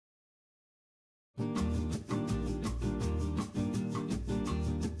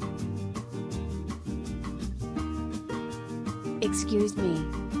Excuse me,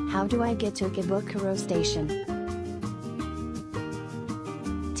 how do I get to Ikebukuro Station?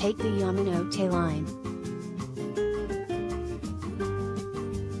 Take the Yamanote line.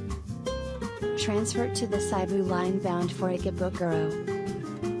 Transfer to the Seibu line bound for Ikebukuro.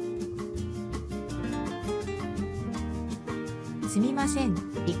 すみません、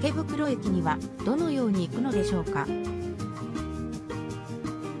池袋駅にはどのように行くのでしょうか。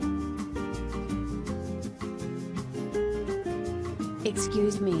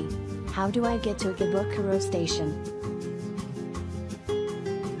Excuse me, how do I get to Ikebukuro Station?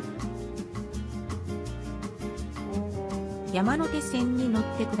山手線に乗っ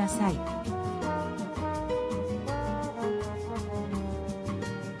てください。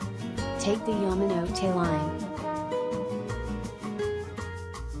Take the Yamanote line.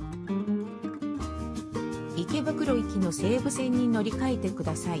 池袋行きの西武線に乗り換えてく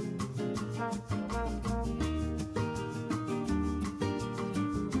ださい。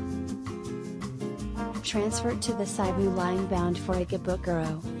Transfer to the Seibu line bound for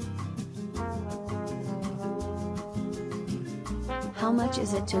Ikebukuro. How much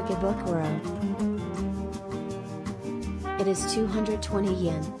is it to Ikebukuro? It is 220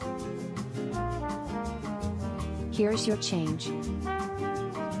 yen. Here's your change.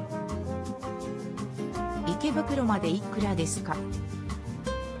 池袋までいくらですか。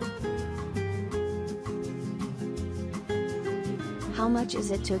How much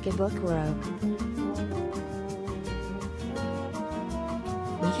is it to Ikebukuro?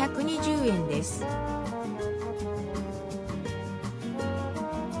 220円です。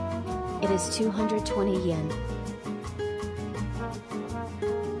It is 220 yen.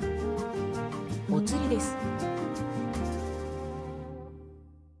 お釣りです。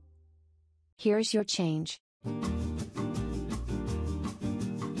Here's your change.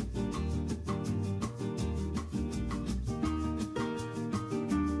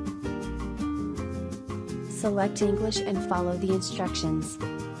 Select English and follow the instructions.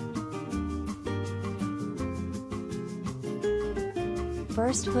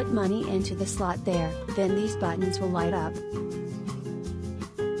 First put money into the slot there, then these buttons will light up.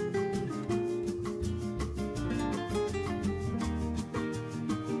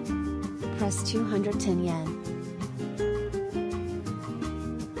 Press 210 yen.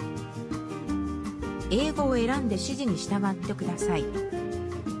 英語を選んで指示に従ってください。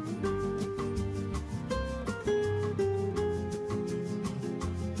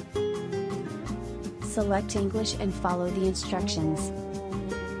Select English and follow the instructions.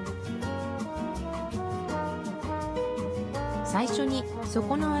 最初に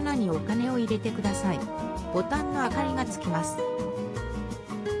底の穴にお金を入れてください。ボタンの明かりがつきます。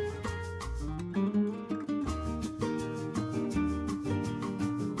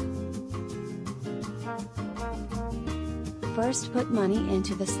First put money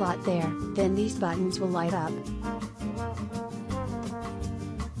into the slot there, then these buttons will light up.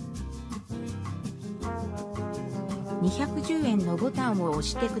 210円のボタンを押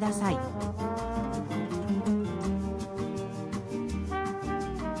してください。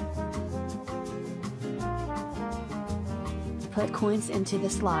Put coins into the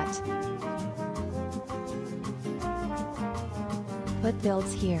slot. Put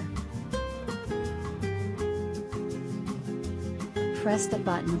bills here. Press the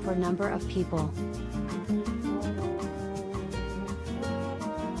button for number of people.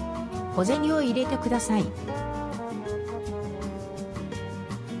 小銭を入れてください。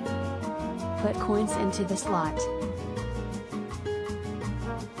Put coins into the slot.「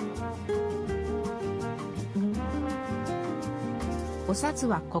お札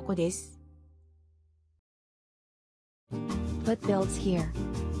はここです。Put bills here.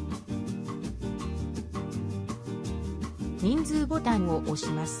 人数ボタンを押し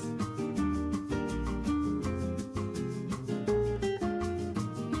ます。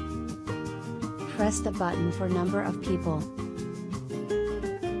Press the button for number of people.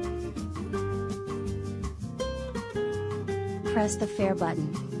 Press the fare button.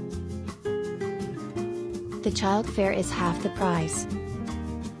 The child fare is half the price.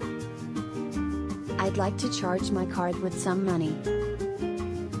 I'd like to charge my card with some money.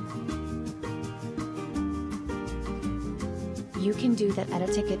 You can do that at a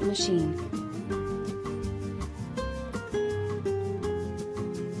ticket machine.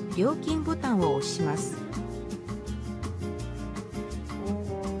 料金ボタンを押します。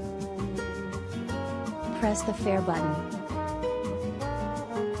Press the fare button.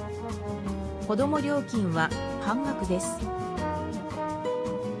 子供料金は半額です。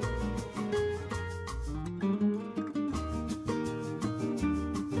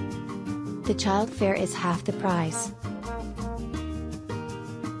The child fare is half the price.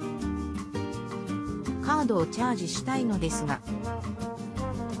 カードをチャージしたいのですが。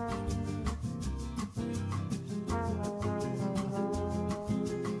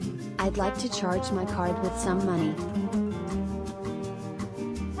I'd like to charge my card with some money.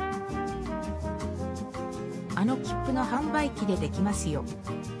 あの切符の販売機でできますよ。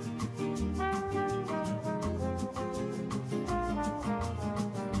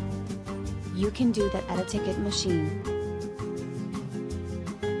You can do that at a ticket machine.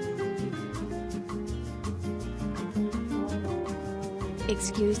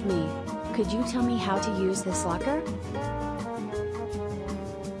 Excuse me, could you tell me how to use this locker?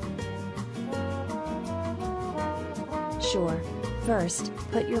 Sure. First,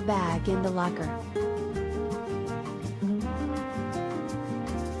 put your bag in the locker.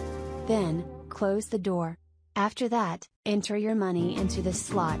 Then, close the door. After that, enter your money into the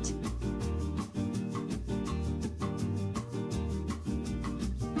slot.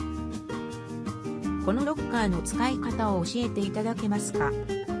 このロッカーの使い方を教えていただけますか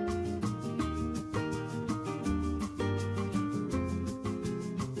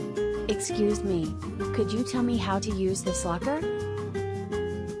？Excuse me, could you tell me how to use this locker?「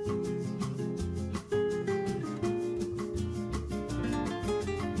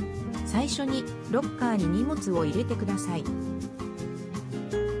最初にロッカーに荷物を入れてください。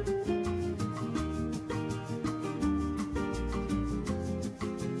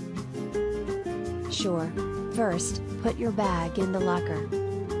Sure. First, put your bag in the locker.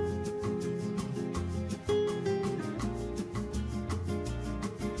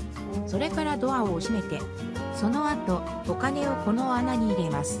 それからドアを閉めて、その後、お金をこの穴に入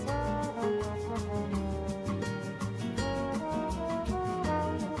れます。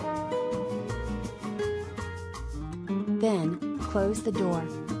Then, close the door.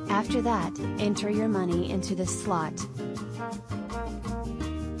 After that, enter your money into the slot.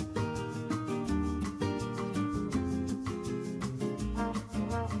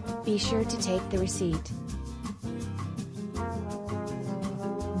 Be sure to take the receipt.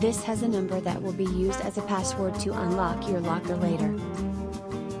 This has a number that will be used as a password to unlock your locker later.「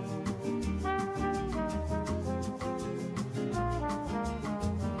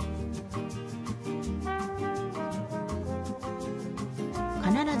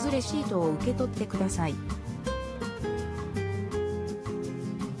必ずレシートを受け取ってください。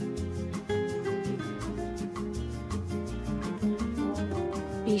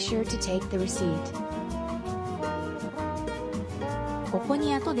Be sure to take the receipt. ここ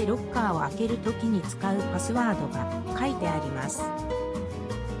に後でロッカーを開けるときに使うパスワードが書いてあります。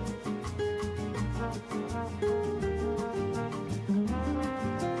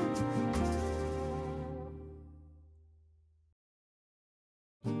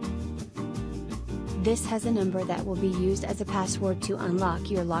This has a number that will be used as a password to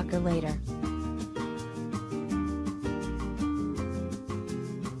unlock your locker later.